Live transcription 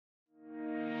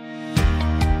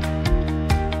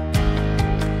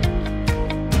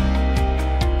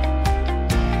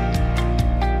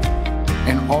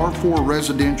R4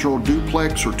 residential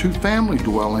duplex or two-family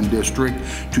dwelling district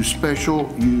to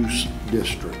special use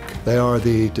district. They are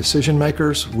the decision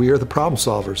makers. We are the problem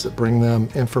solvers that bring them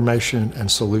information and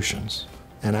solutions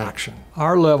and action.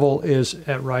 Our level is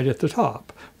right at the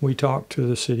top. We talk to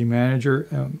the city manager,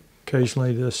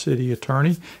 occasionally the city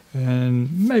attorney,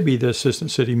 and maybe the assistant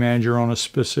city manager on a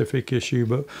specific issue,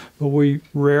 but we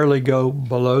rarely go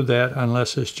below that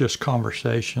unless it's just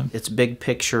conversation. It's big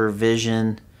picture,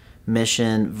 vision,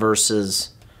 mission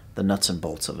versus the nuts and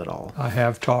bolts of it all. I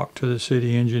have talked to the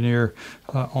city engineer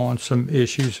on some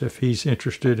issues if he's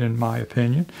interested in my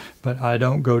opinion, but I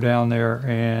don't go down there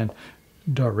and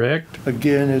direct.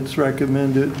 Again, it's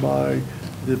recommended by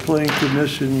the Planning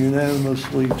Commission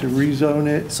unanimously to rezone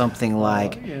it. Something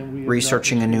like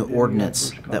researching a new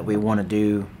ordinance that we want to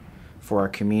do for our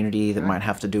community that might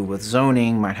have to do with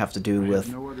zoning, might have to do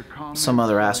with some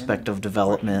other aspect of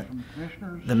development.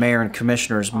 The mayor and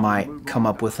commissioners might come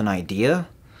up with an idea,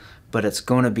 but it's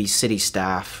going to be city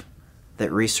staff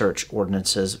that research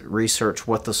ordinances, research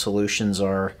what the solutions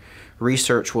are,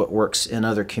 research what works in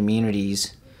other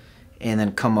communities, and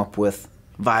then come up with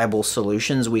viable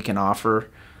solutions we can offer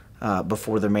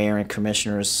before the mayor and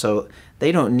commissioners. So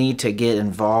they don't need to get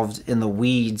involved in the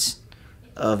weeds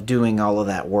of doing all of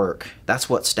that work. That's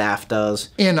what staff does.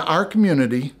 In our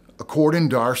community, according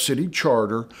to our city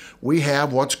charter, we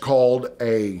have what's called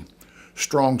a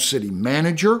strong city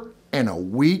manager and a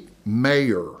weak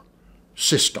mayor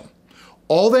system.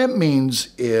 All that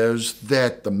means is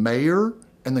that the mayor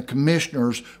and the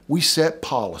commissioners, we set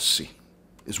policy.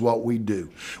 Is what we do.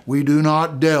 We do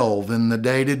not delve in the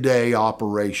day-to-day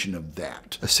operation of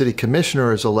that. A city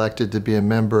commissioner is elected to be a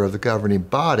member of the governing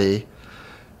body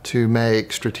to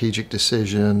make strategic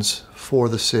decisions for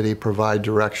the city, provide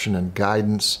direction and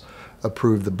guidance,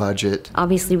 approve the budget.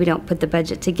 Obviously, we don't put the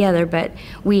budget together, but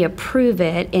we approve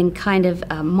it and kind of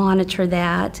monitor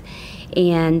that,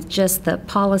 and just the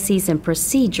policies and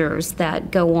procedures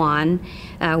that go on,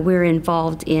 we're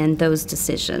involved in those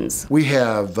decisions. We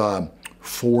have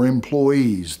 4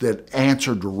 employees that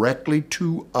answer directly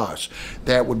to us.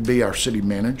 That would be our city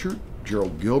manager,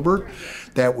 Jerald Gilbert.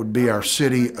 That would be our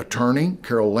city attorney,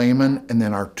 Carol Lehman, and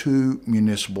then our 2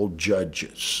 municipal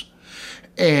judges.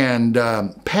 And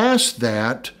past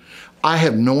that, I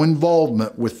have no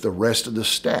involvement with the rest of the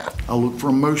staff. I'll look for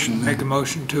a motion. Make a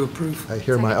motion to approve. I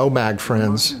hear my OMAG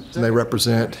friends, and they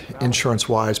represent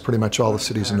insurance-wise pretty much all the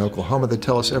cities in Oklahoma. They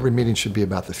tell us every meeting should be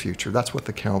about the future. That's what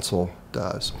the council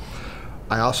does.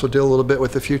 I also deal a little bit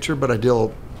with the future, but I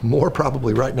deal more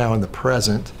probably right now in the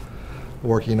present,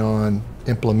 working on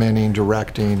implementing,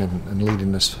 directing, and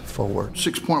leading us forward.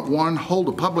 6.1, hold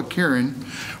a public hearing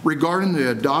regarding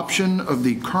the adoption of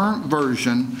the current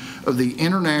version of the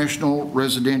International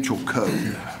Residential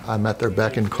Code. I'm at their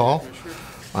beck and call.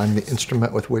 I'm the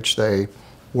instrument with which they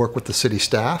work with the city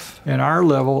staff. And our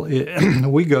level,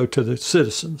 we go to the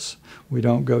citizens. We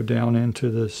don't go down into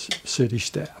the city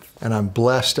staff. And I'm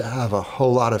blessed to have a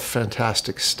whole lot of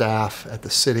fantastic staff at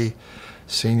the city,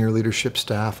 senior leadership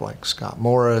staff like Scott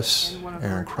Morris,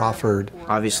 Aaron Crawford.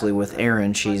 Obviously with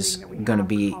Erin, she's going to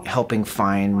be helping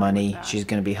find money. She's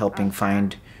going to be helping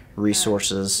find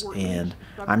resources, and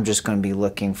I'm just going to be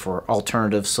looking for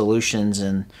alternative solutions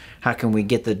and how can we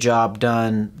get the job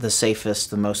done the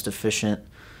safest, the most efficient,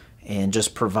 and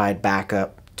just provide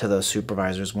backup to those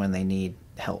supervisors when they need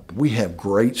help. We have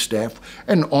great staff,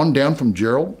 and on down from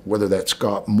Jerald, whether that's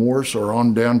Scott Morris or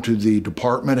on down to the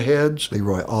department heads.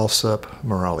 Leroy Alsup,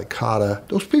 Morali Cotta.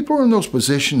 Those people are in those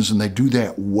positions and they do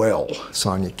that well.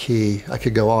 Sonia Key. I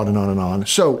could go on and on and on.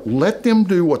 So let them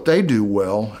do what they do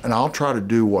well, and I'll try to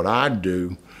do what I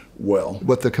do well.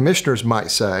 What the commissioners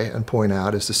might say and point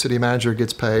out is the city manager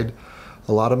gets paid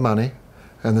a lot of money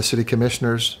and the city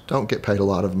commissioners don't get paid a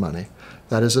lot of money.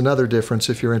 That is another difference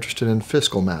if you're interested in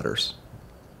fiscal matters.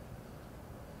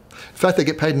 In fact, they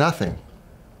get paid nothing,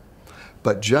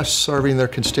 but just serving their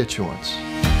constituents.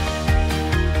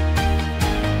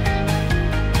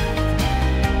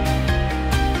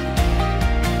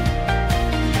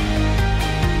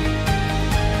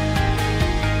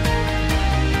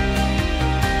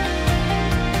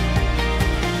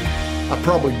 I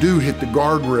probably do hit the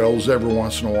guardrails every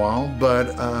once in a while,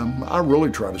 but I really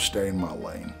try to stay in my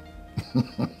lane.